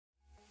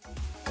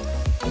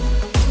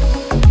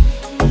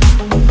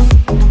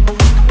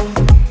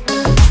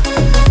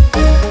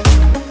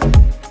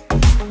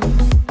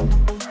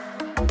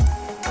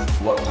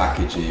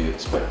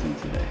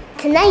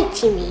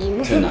Tonight, you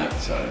mean? Tonight,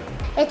 sorry.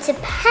 It's a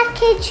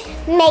package,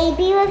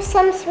 maybe with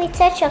some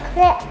sweeter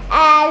chocolate,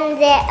 and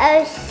it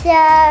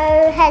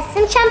also has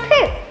some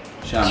shampoo.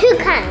 Two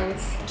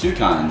kinds. Two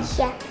kinds?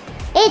 Yeah.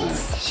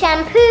 It's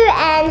shampoo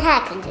and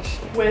hair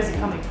conditioner. Where's it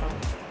coming from?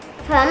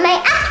 From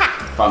my akka.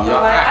 From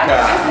your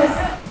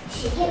akka.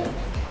 She is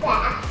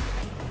there.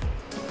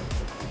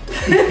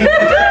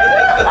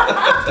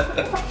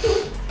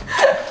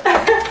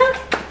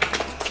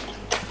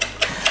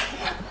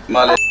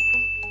 Molly,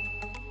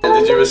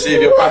 did you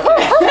receive your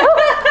package?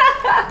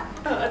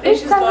 I think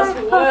she's lost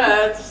for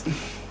words.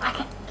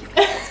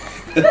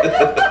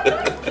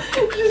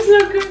 She's so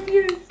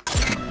confused.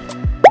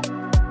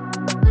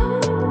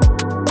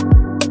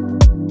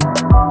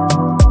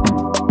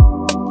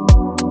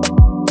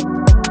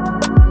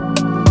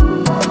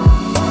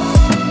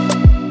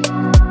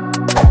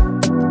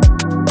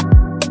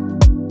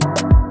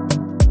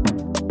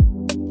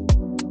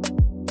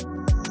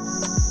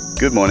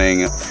 Good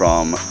morning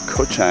from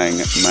KOH CHANG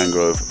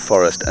Mangrove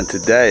Forest, and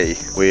today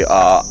we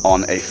are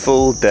on a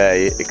full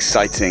day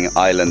exciting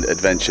island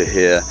adventure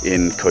here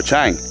in KOH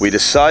CHANG. We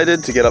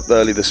decided to get up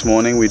early this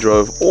morning. We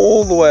drove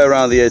all the way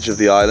around the edge of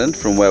the island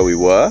from where we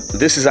were.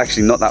 This is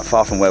actually not that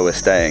far from where we're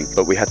staying,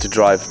 but we had to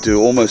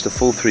do almost a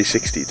full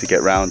 360 to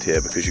get round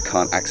here because you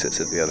can't access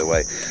it the other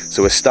way.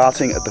 So we're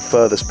starting at the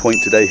furthest point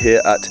today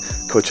here at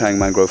KOH CHANG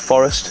Mangrove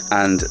Forest,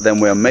 and then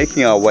we're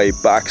making our way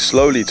back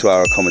slowly to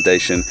our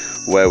accommodation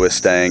where we're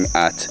staying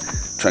at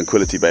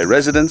Tranquility Bay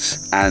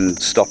Residence, and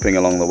stopping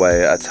along the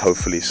way at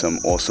hopefully some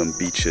awesome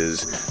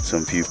beaches,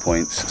 some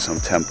viewpoints, some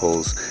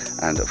temples,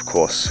 and of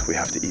course we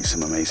have to eat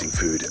some amazing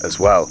food as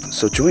well.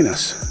 So join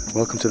us.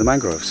 Welcome to the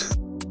mangroves.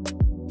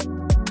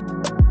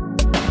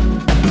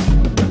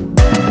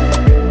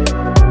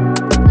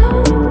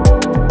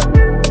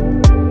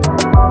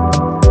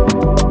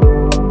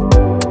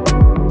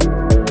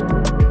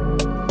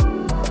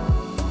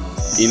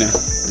 Ina,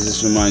 does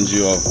this remind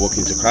you of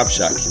walking to Crab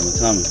Shack in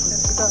Watamu?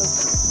 It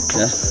does.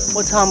 Yeah?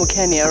 Watamu,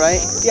 Kenya,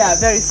 right? Yeah,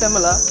 very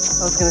similar.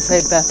 I was going to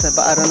say better,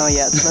 but I don't know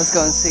yet. Let's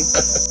go and see.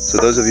 So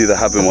those of you that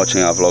have been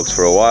watching our vlogs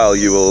for a while,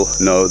 you will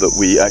know that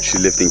we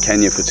actually lived in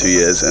Kenya for 2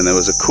 years, and there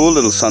was a cool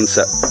little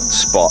sunset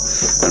spot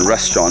and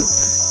restaurant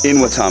in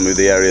Watamu,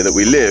 the area that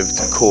we lived,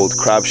 called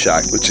Crab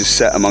Shack, which is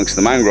set amongst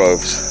the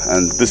mangroves.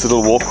 And this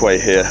little walkway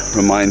here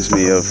reminds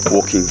me of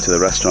walking to the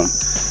restaurant.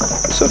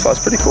 So far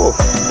it's pretty cool.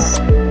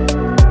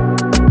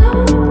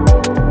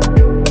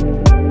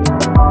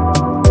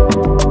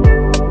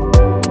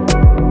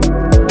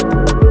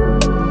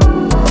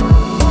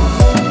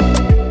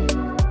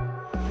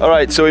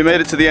 Alright, so we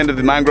made it to the end of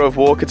the mangrove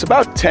walk. It's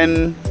about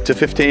 10 to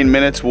 15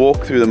 minutes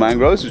walk through the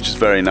mangroves, which is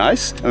very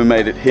nice. And we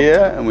made it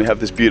here, and we have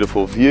this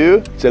beautiful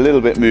view. It's a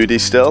little bit moody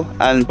still.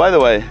 And by the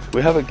way,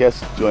 we have a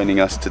guest joining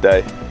us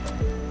today.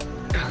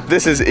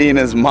 This is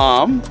Ina's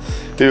mom,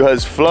 who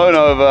has flown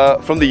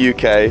over from the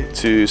UK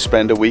to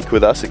spend a week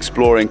with us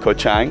exploring KOH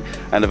CHANG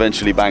and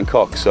eventually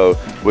Bangkok. So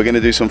we're going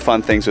to do some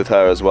fun things with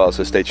her as well,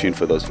 so stay tuned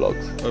for those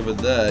vlogs. Over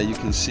there you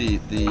can see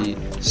the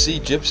Sea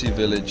Gypsy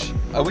Village.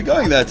 Are we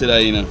going there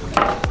today, Ina?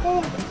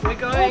 We're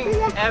going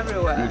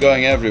everywhere. We're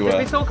going everywhere.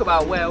 Did we talk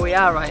about where we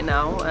are right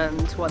now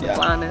and what the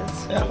plan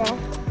is?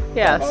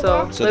 Yeah,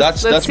 so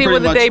let's see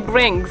what the day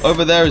brings.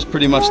 Over there is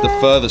pretty much the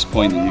furthest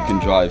point that you can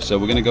drive, so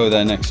we're going to go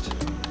there next.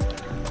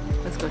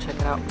 Let's go check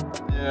it out.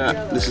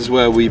 Yeah, this is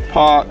where we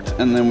parked,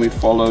 and then we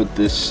followed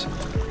this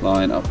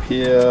line up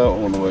here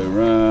all the way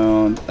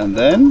around, and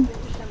then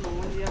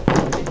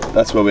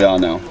that's where we are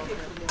now.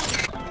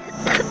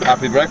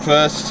 Happy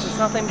breakfast. There's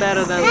nothing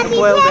better than a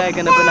boiled egg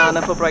and a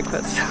banana for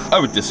breakfast. I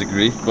would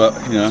disagree, but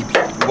you know,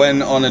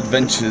 when on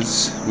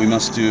adventures, we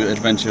must do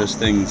adventurous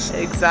things.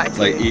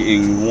 Exactly. Like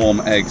eating warm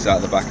eggs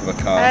out the back of a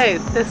car. Hey,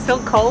 they're still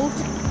cold.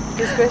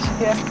 Just squish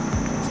here.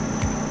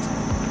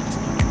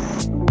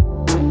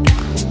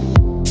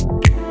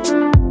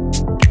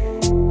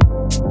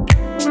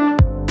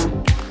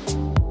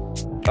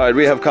 Alright,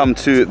 we have come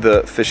to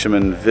the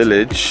Fisherman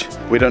village.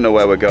 We don't know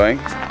where we're going.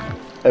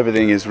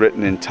 Everything is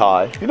written in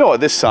Thai. You know what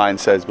this sign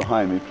says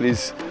behind me?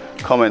 Please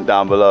comment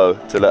down below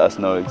to let us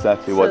know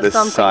exactly what this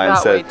sign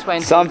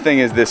says. Something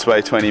is this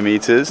way 20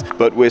 meters,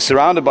 but we're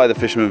surrounded by the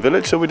Fisherman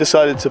village, so we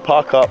decided to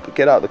park up,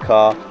 get out the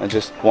car, and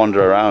just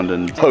wander around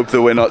and hope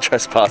that we're not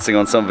trespassing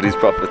on somebody's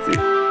property.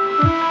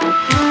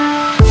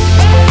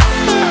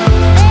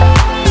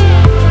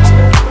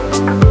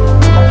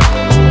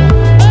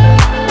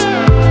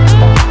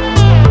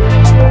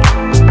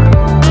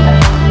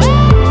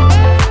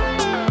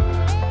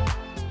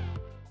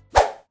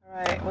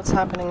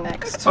 Happening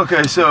next?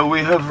 Okay, so we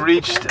have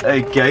reached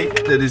a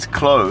gate that is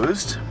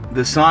closed.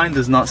 The sign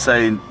does not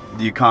say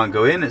you can't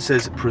go in, it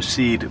says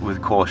proceed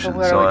with caution.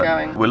 Well, where are we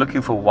going? We're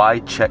looking for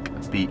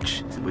Chaek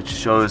beach, which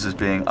shows as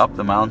being up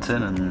the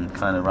mountain and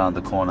kind of around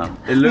the corner.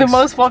 It looks, the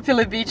most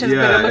popular beaches,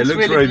 yeah, but it looks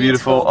really very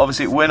beautiful.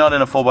 Obviously, we're not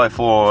in a 4x4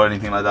 or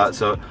anything like that,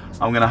 so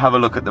I'm gonna have a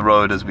look at the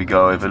road as we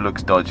go. If it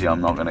looks dodgy, I'm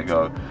not gonna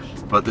go.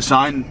 But the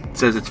sign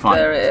says it's fine.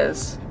 There it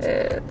is.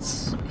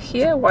 It's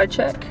here,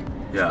 Chaek.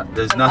 Yeah,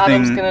 there's and nothing.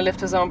 Adam's gonna lift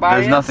his own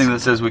barriers. There's nothing that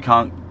says we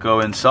can't go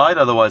inside.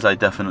 Otherwise, I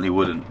definitely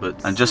wouldn't.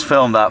 And just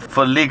film that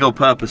for legal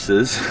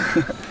purposes.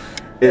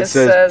 It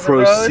says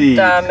proceed.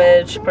 Road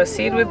damage.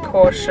 Proceed with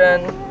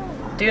caution.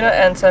 Do not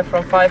enter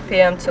from 5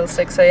 p.m. till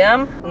 6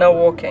 a.m. No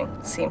walking.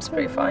 Seems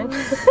pretty fine.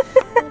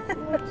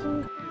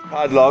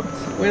 Padlocked.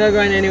 We're not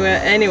going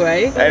anywhere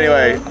anyway.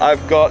 Anyway,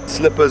 I've got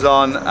slippers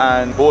on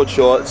and board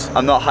shorts.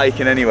 I'm not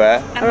hiking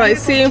anywhere. Alright,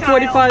 see you in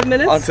 45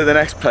 minutes. On to the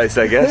next place,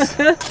 I guess.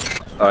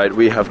 Alright,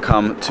 we have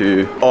come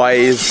to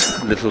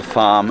Oi's little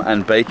farm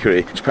and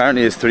bakery, which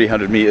apparently is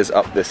 300 meters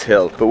up this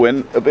hill. But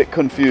we're a bit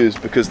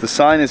confused because the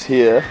sign is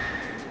here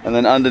and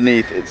then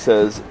underneath it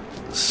says,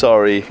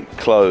 sorry,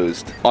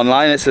 closed.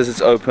 Online it says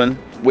it's open.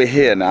 We're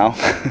here now.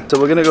 So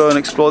we're gonna go and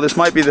explore. This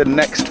might be the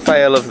next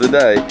fail of the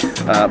day,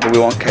 but we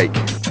want cake.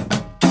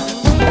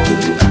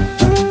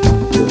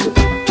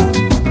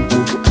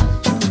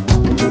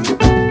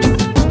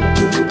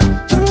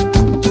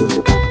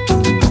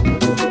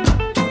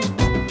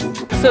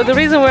 So the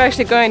reason we're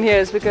actually going here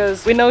is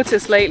because we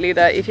noticed lately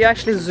that if you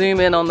actually zoom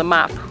in on the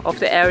map of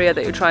the area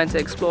that you're trying to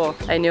explore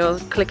and you're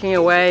clicking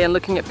away and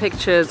looking at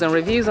pictures and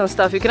reviews and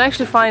stuff, you can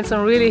actually find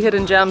some really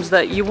hidden gems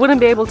that you wouldn't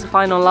be able to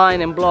find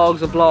online in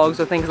blogs or vlogs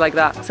or things like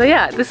that. So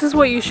yeah, this is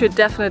what you should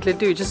definitely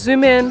do. Just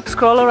zoom in,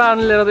 scroll around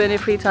a little bit in your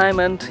free time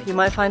and you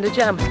might find a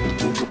gem.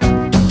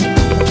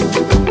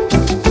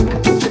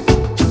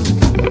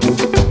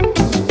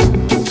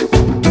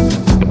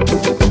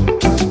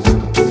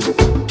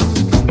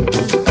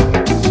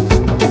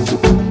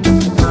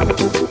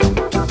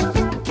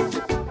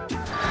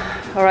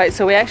 Alright,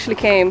 so we actually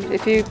came,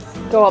 if you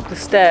go up the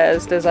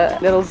stairs, there's a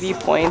little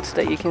viewpoint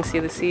that you can see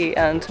the sea,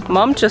 and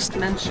Mom just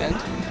mentioned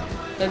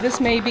that this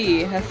may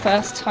be her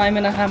first time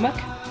in a hammock.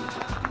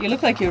 You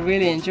look like you're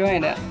really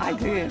enjoying it. I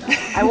did.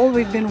 I've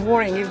always been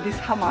worrying if this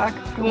hammock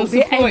will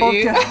be support able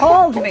you. to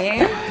hold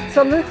me.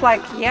 So it looks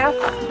like, yes,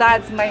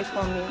 that's made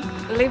for me.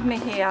 Leave me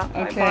here.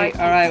 Okay,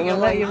 alright, we'll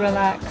let you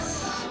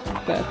relax.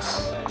 But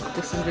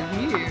this is the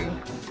view.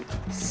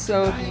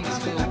 So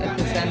beautiful at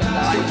this end of the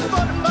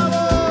island.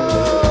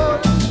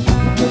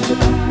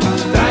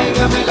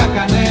 Tráigame la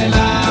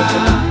canela,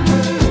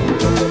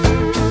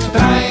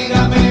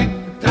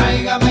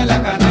 tráigame la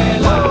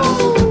canela.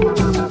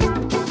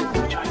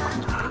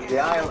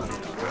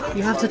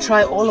 You have to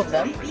try all of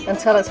them and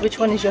tell us which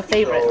one is your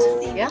favorite,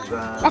 yeah?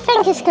 I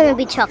think it's going to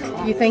be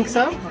chocolate. You think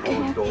so?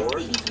 Okay.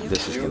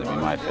 This is going to be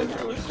my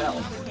favorite.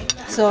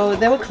 So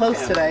they were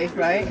closed today,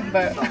 right?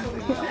 But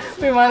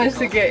we managed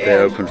to get in. They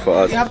opened for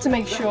us. You have to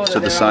make sure that so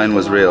the sign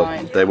was real.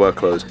 They were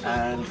closed.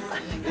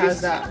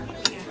 How's that?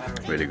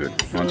 Really good.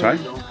 You want to try?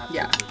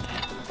 Yeah.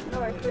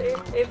 No,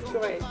 it's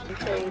great.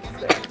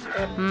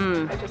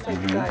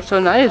 So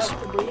nice.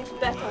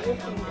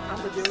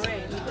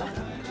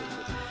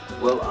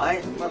 Well,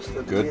 I must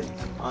admit, Good.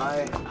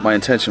 My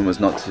intention was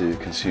not to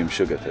consume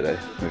sugar today.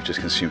 We've just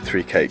consumed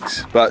 3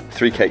 cakes, but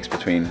 3 cakes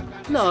between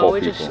 4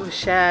 people. We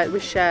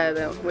share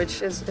them,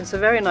 which is it's a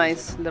very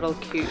nice little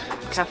cute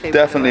cafe.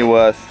 Definitely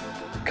worth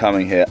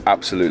coming here,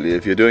 absolutely.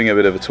 If you're doing a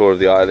bit of a tour of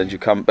the island, you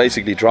come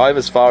basically drive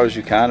as far as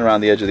you can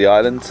around the edge of the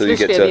island, so you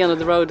get to at the end of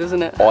the road,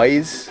 isn't it?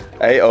 Oi's,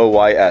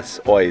 A-O-Y-S,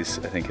 Oi's,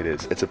 I think it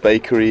is. It's a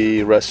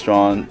bakery,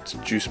 restaurant,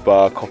 juice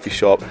bar, coffee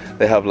shop.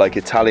 They have like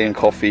Italian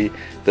coffee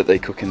that they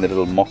cook in the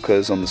little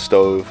mockers on the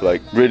stove.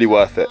 Like, really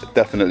worth it,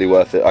 definitely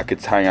worth it. I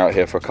could hang out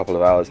here for a couple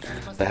of hours.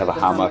 They have a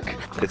hammock,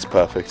 it's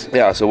perfect.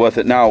 Yeah, so worth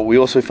it. Now, we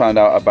also found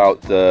out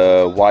about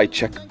the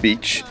Chaek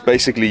beach.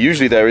 Basically,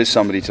 usually there is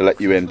somebody to let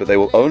you in, but they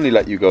will only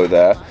let you go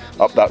there,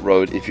 up that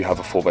road, if you have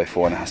a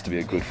 4x4, and it has to be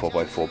a good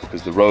 4x4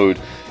 because the road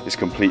is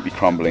completely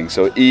crumbling.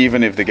 So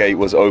even if the gate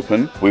was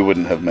open, we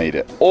wouldn't have made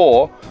it.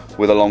 Or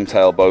with a long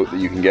tail boat that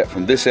you can get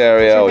from this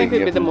area. I think it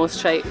would be the most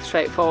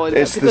straightforward.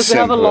 It's because we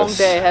have a long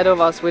day ahead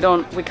of us. We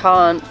can't.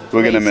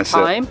 We're gonna miss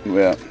time. it.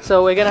 Yeah.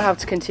 So we're gonna have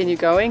to continue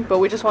going. But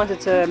we just wanted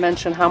to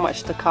mention how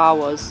much the car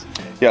was.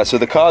 Yeah. So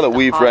the car that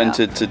we've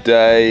rented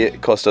today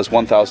cost us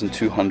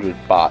 1,200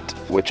 baht,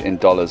 which in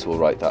dollars we'll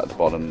write that at the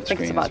bottom of the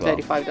screen. I think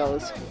it's about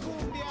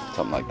 $35.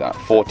 Something like that.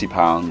 £40,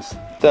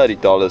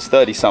 $30,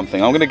 30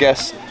 something. I'm gonna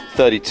guess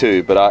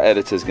 32, but our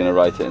editor's gonna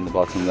write it in the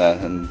bottom there,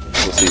 and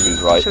we'll see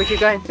who's right. Should we keep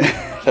going?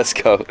 Let's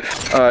go.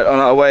 All right, on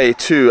our way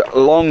to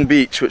Khlong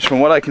Beach, which from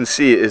what I can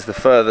see is the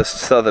furthest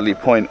southerly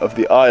point of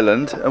the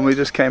island, and we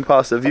just came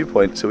past a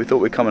viewpoint, so we thought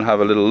we'd come and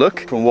have a little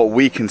look. From what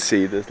we can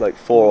see, there's like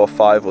 4 or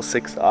 5 or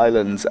 6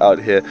 islands out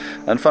here.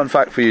 And fun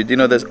fact for you, do you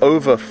know there's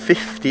over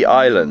 50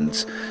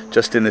 islands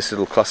just in this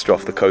little cluster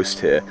off the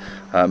coast here,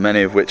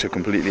 many of which are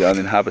completely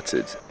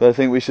uninhabited. But I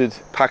think we should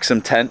pack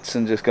some tents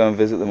and just go and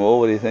visit them all.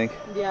 What do you think?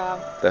 Yeah.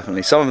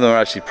 Definitely. Some of them are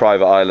actually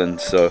private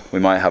islands, so we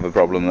might have a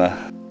problem there.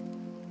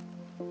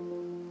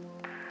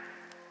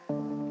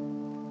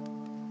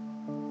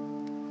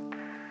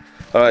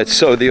 Alright,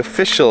 so the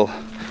official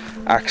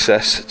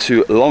access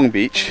to Khlong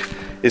Beach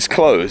is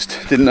closed.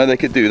 Didn't know they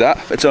could do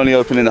that. It's only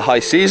open in the high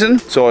season,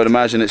 so I'd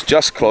imagine it's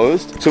just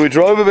closed. So we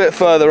drove a bit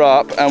further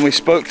up and we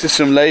spoke to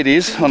some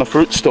ladies on a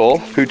fruit stall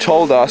who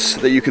told us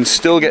that you can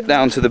still get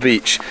down to the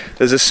beach.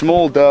 There's a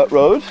small dirt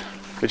road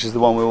which is the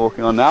one we're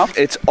walking on now.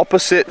 It's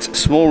opposite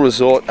small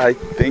resort, I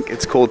think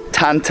it's called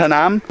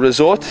Tantanam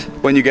Resort.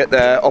 When you get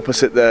there,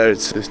 opposite there,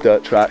 it's this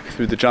dirt track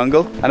through the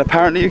jungle, and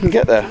apparently you can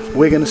get there.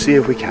 We're gonna see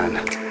if we can.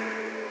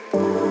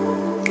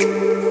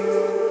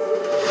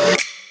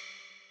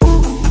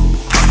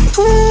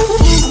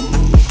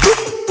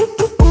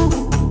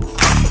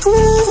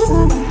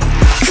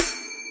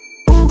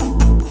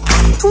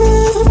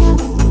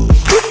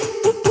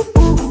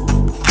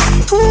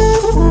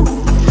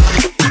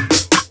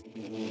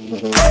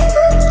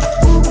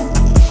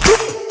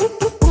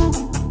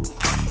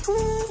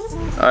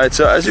 Alright,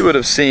 so as you would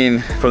have seen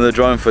from the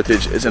drone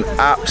footage, it's an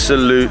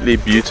absolutely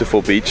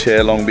beautiful beach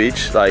here, Long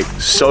Beach, like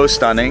so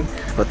stunning.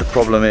 But the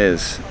problem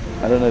is,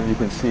 I don't know if you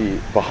can see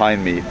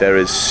behind me, there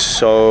is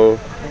so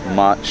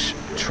much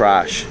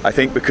trash. I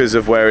think because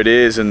of where it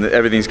is and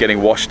everything's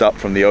getting washed up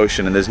from the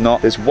ocean, and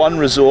there's one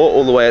resort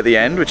all the way at the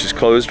end which is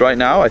closed right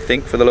now, I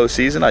think for the low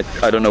season. I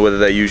don't know whether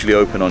they're usually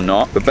open or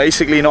not, but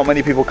basically not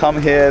many people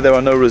come here. There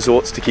are no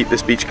resorts to keep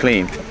this beach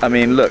clean. I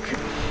mean, look,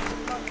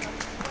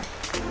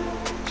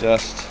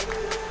 just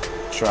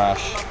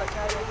trash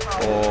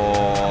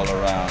all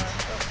around.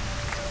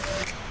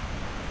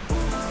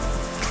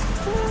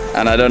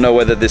 And I don't know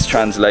whether this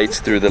translates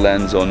through the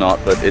lens or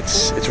not, but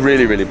it's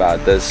really, really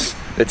bad. It's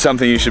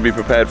something you should be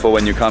prepared for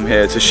when you come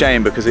here. It's a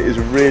shame because it is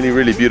really,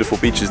 really beautiful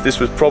beaches. This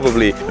was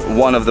probably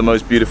one of the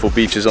most beautiful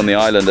beaches on the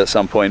island at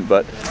some point,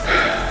 but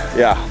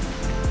yeah,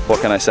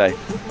 what can I say?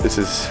 This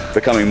is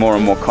becoming more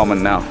and more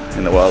common now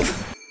in the world.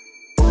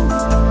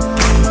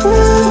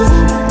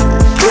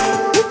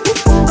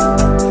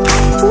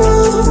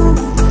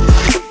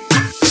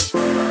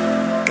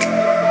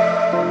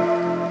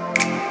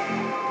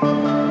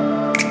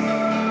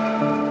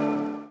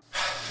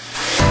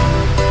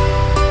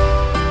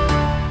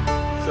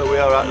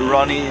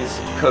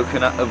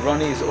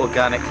 Ronnie's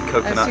organic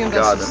coconut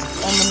garden.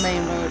 On the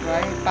main road,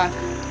 right? Back.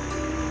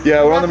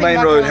 Yeah, we're on the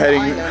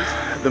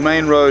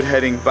main road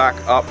heading back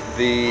up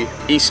the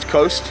east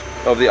coast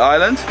of the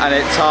island, and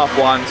it's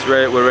 1:30,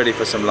 so we're ready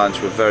for some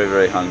lunch. We're very,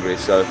 very hungry.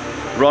 So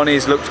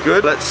Ronnie's looked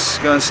good. Let's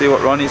go and see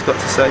what Ronnie's got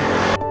to say.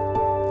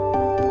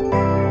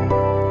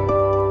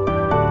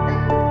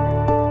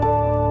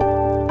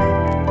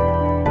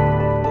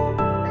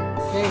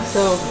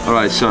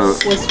 Alright, so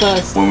what's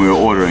first? When we were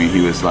ordering,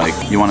 he was like,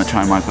 you want to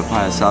try my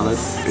papaya salad?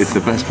 It's the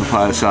best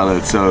papaya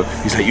salad. So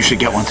he's like, you should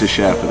get one to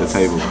share for the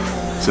table.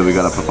 So we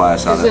got a papaya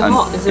salad. Is it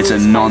hot? Is it it's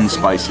really a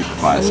non-spicy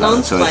papaya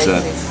salad. So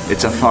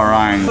it's a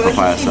farang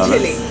papaya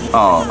salad. Chili.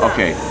 Oh,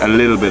 okay. A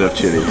little bit of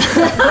chili.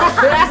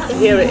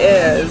 Here it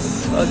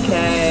is.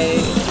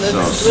 Okay.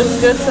 Looks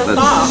good so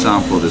far. Let's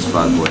sample this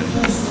bad boy.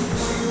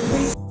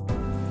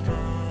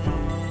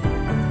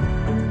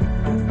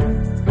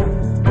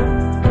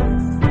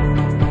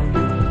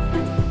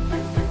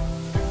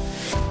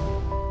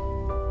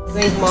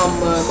 I think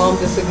mom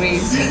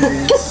disagrees.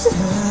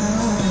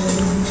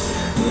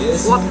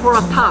 What for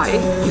a Thai?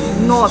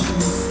 Not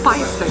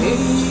spicy.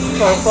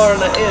 For a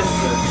foreigner is.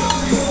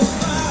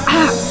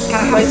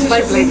 Can I have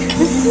spicy?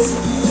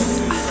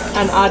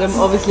 And Adam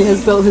obviously has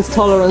built his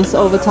tolerance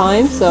over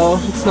time, so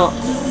it's not.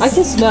 I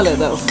can smell it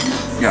though.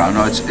 Yeah,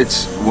 no,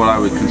 it's what I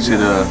would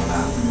consider.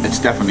 It's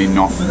definitely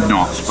not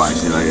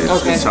spicy. Like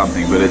it's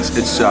something, but it's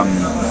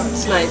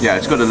nice. Yeah,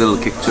 it's got a little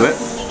kick to it,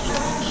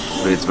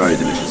 but it's very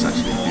delicious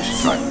actually. You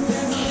should try.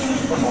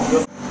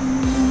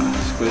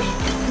 Squish.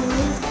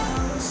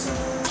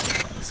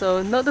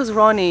 So not does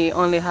Ronnie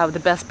only have the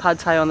best pad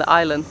thai on the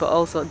island, but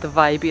also the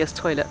vibiest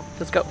toilet.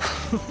 Let's go.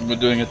 We're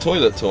doing a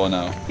toilet tour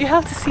now. You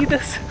have to see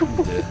this.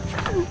 Yeah.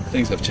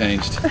 Things have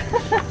changed.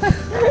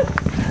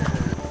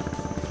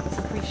 Let's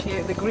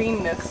appreciate the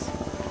greenness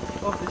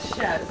of the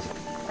shed.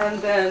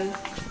 And then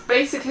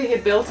basically he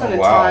built an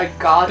entire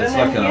garden. It's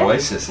like an here.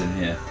 oasis in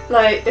here.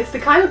 Like, it's the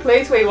kind of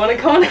place where you want to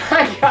go and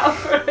hang out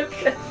for a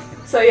bit.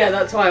 So yeah,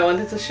 that's why I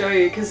wanted to show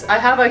you, because I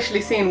have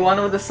actually seen one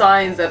of the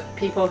signs that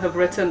people have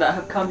written that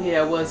have come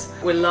here was,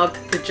 we loved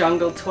the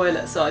jungle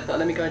toilet, so I thought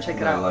let me go and check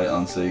it out. Light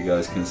on so you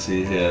guys can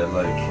see here,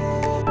 like.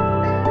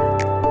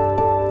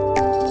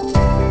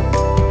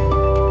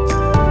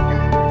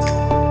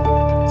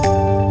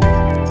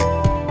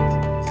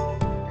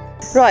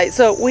 Right,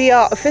 so we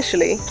are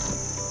officially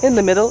in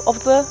the middle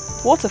of the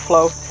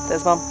waterflow.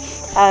 There's Mum.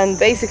 And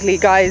basically,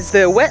 guys,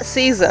 the wet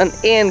season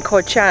in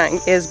Koh Chang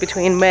is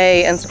between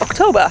May and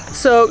October.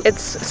 So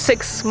it's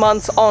 6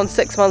 months on,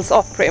 6 months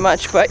off pretty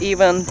much, but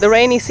even the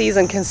rainy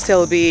season can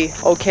still be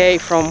okay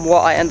from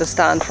what I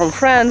understand from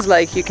friends.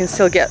 Like, you can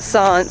still get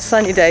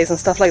sunny days and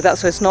stuff like that,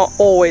 so it's not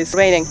always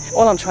raining.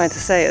 All I'm trying to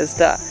say is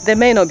that there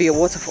may not be a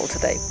waterfall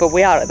today, but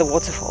we are at the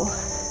waterfall.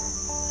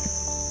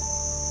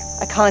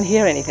 I can't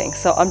hear anything,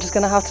 so I'm just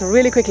gonna have to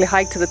really quickly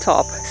hike to the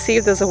top, see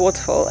if there's a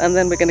waterfall, and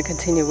then we're gonna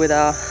continue with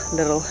our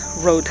little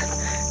road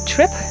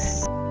trip.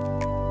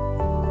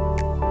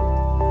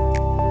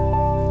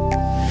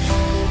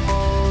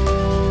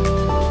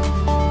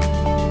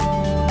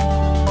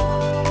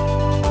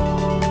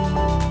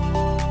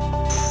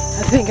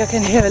 I think I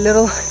can hear a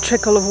little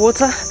trickle of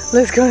water.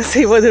 Let's go and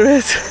see what there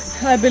is.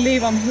 I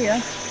believe I'm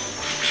here.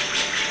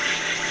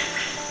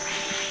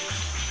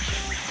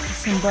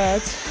 some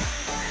birds.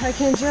 I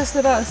can just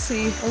about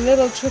see a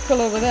little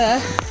trickle over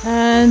there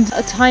and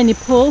a tiny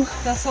pool.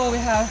 That's all we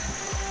have.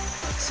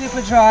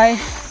 Super dry.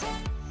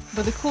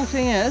 But the cool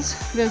thing is,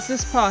 there's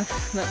this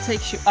path that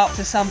takes you up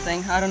to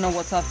something. I don't know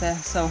what's up there,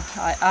 so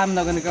I'm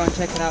not gonna go and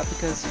check it out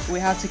because we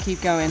have to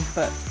keep going.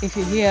 But if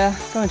you're here,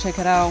 go and check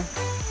it out.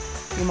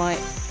 You might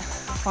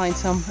find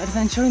some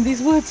adventure in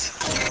these woods.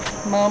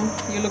 Mom,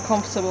 you look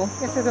comfortable.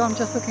 Yes, I do. I'm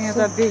just looking at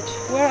that beach.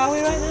 Where are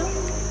we right now?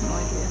 No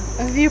idea.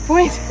 A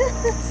viewpoint.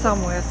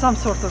 Somewhere, some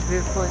sort of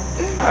viewpoint.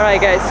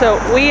 Alright guys, so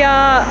we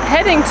are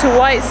heading to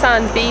White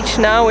Sand Beach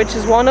now, which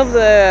is one of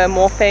the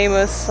more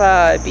famous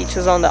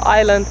beaches on the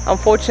island.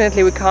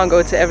 Unfortunately, we can't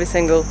go to every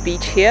single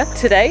beach here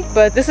today,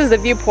 but this is the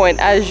viewpoint.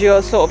 As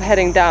you're sort of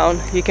heading down,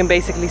 you can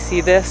basically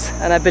see this,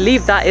 and I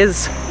believe that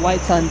is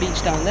White Sand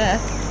Beach down there.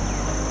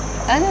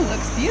 And it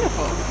looks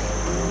beautiful.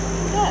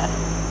 Yeah.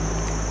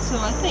 So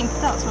I think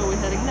that's where we're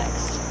heading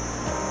next.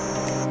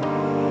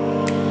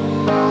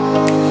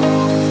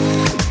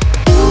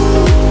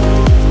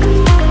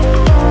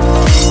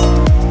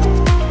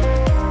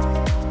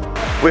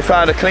 We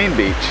found a clean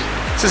beach.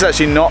 This is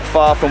actually not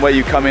far from where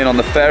you come in on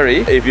the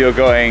ferry if you're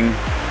going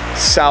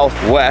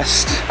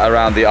southwest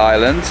around the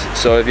island.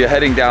 So if you're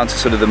heading down to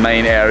sort of the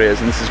main areas,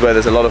 and this is where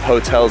there's a lot of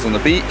hotels on the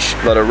beach,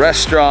 a lot of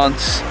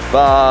restaurants,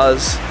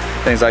 bars,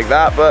 things like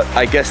that. But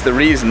I guess the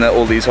reason that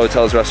all these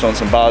hotels, restaurants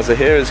and bars are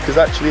here is because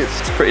actually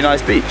it's a pretty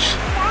nice beach.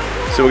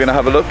 So we're gonna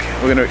have a look,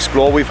 we're gonna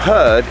explore. We've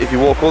heard if you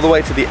walk all the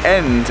way to the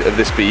end of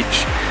this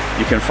beach,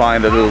 you can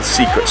find a little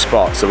secret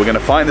spot. So we're gonna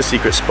find the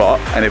secret spot,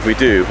 and if we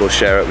do, we'll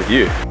share it with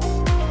you.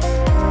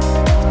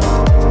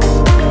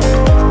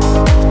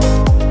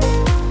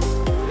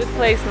 Good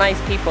place, nice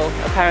people,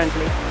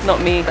 apparently.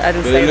 Not me, I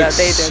didn't say that,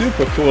 they did.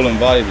 Super cool and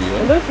vibey,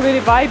 It looks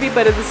really vibey,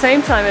 but at the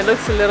same time it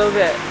looks a little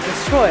bit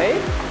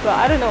destroyed. But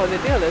I don't know what the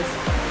deal is.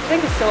 I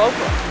think it's still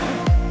open.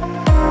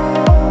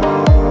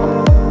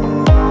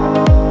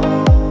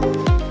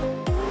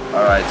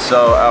 Alright,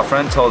 so our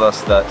friend told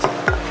us that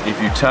if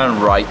you turn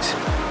right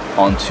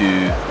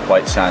onto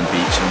White Sand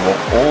Beach and walk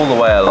all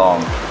the way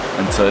along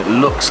until it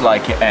looks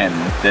like it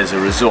ends, there's a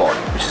resort,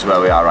 which is where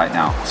we are right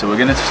now. So we're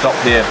going to stop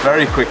here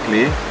very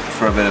quickly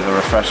for a bit of a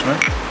refreshment.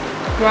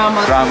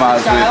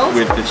 Grandma's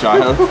with the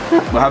child.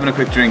 We're having a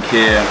quick drink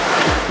here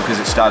because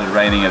it started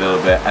raining a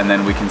little bit, and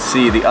then we can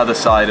see the other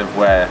side of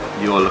where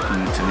you're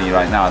looking to me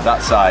right now.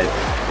 That side,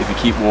 if you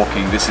keep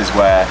walking, this is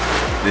where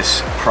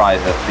this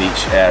private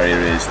beach area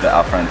is that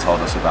our friend told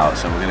us about.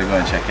 So we're going to go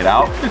and check it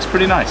out. Looks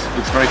pretty nice.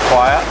 Looks very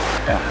quiet.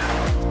 Yeah.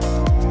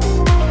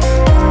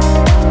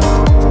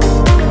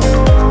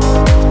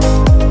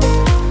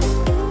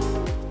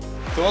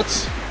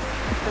 Thoughts?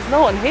 There's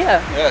no one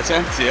here. Yeah, it's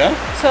empty, yeah?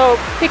 So,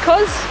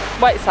 because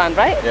White Sand,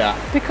 right? Yeah.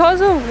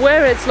 Because of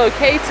where it's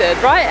located,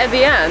 right at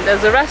the end,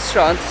 there's a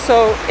restaurant,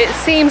 so it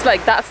seems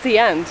like that's the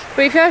end.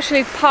 But if you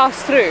actually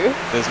pass through...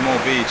 There's more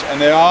beach,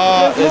 and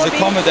there's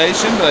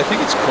accommodation, but I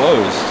think it's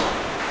closed.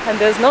 And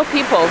there's no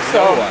people,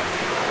 so No one.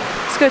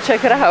 let's go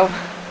check it out.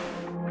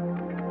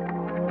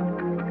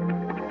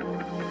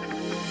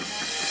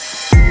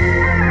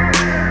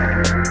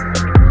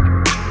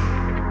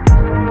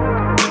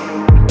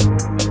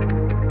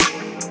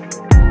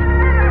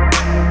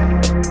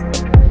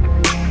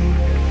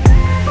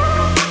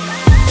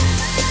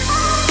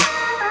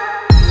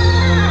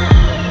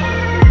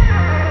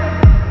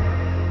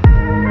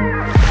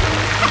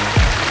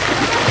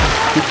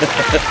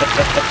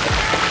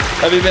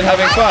 Have you been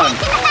having fun?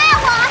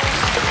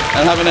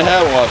 And having a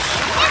hair wash?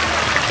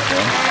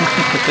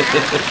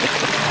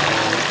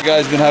 You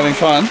guys been having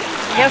fun?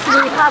 Yes,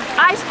 we have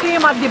ice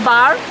cream at the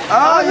bar.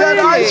 Oh, you had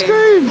ice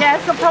cream!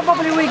 Yes, so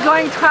probably we're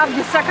going to have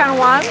the second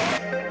one.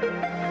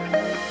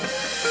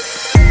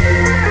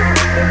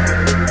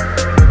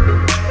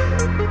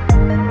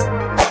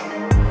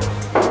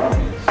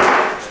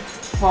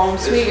 Home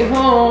sweet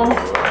home.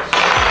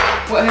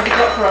 What have you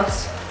got for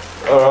us?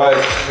 Alright,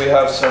 we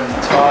have some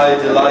Thai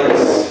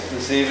delights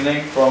this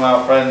evening from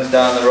our friends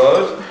down the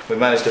road. We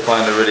managed to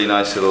find a really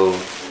nice little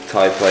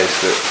Thai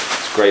place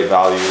that's great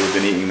value. We've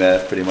been eating there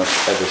pretty much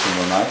every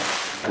single night.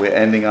 We're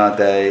ending our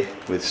day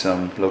with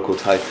some local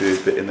Thai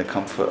food, but in the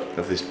comfort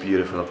of this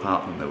beautiful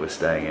apartment that we're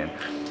staying in.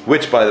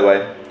 Which, by the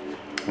way,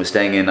 we're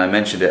staying in, I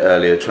mentioned it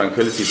earlier,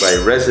 Tranquility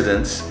Bay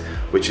Residence,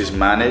 which is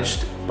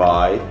managed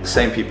by the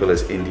same people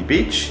as Indie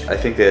Beach. I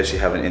think they actually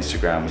have an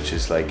Instagram, which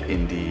is like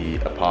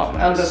Indie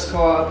Apartments. _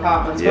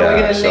 apartments. Yeah, But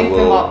we're going to so link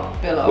them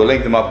up below. We'll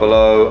link them up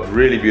below.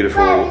 Really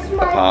beautiful Where is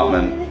my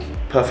apartment.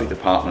 Perfect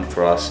apartment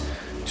for us.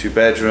 2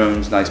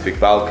 bedrooms, nice big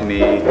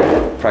balcony,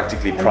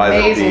 practically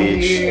private Amazing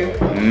beach,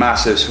 view.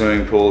 massive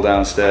swimming pool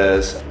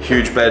downstairs,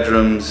 huge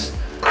bedrooms,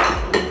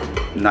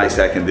 nice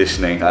air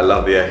conditioning. I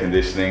love the air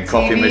conditioning.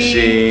 Coffee TV.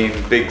 machine,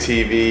 big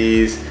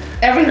TVs.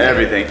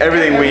 Everything.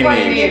 Everything we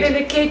Everybody need. In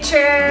the kitchen,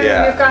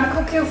 Yeah. you can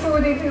cook your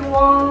food if you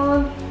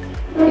want.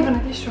 Even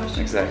a dishwasher.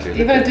 Exactly.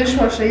 Even a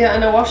dishwasher, yeah,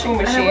 and a washing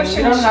machine. washing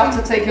You don't have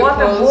to machine. take your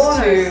What a clothes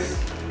to bonus.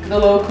 the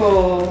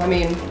local, I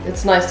mean,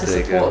 it's nice to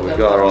support them. We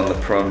got her on the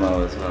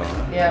promo as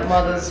well. Yeah,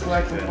 Mother's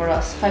working for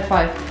us. High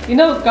five. You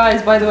know,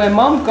 guys, by the way,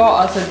 Mom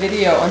got us a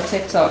video on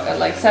TikTok at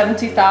like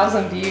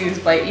 70,000 views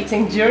by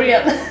eating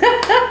durian.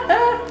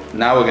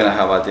 Now we're gonna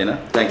have our dinner.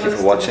 Thank you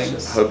for watching.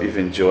 Delicious. Hope you've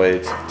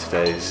enjoyed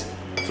today's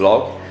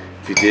vlog.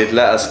 If you did,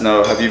 let us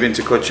know. Have you been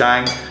to Koh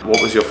Chang?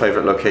 What was your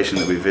favorite location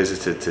that we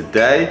visited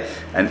today?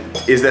 And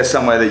is there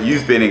somewhere that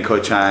you've been in Koh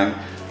Chang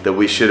that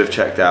we should have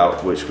checked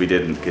out, which we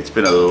didn't? It's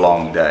been a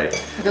long day.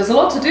 There's a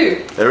lot to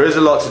do. There is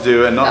a lot to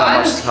do and not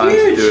that much time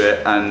huge. to do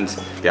it. And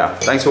yeah,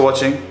 thanks for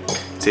watching.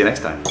 See you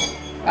next time.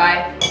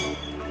 Bye.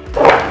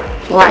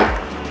 Like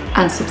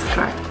and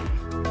subscribe.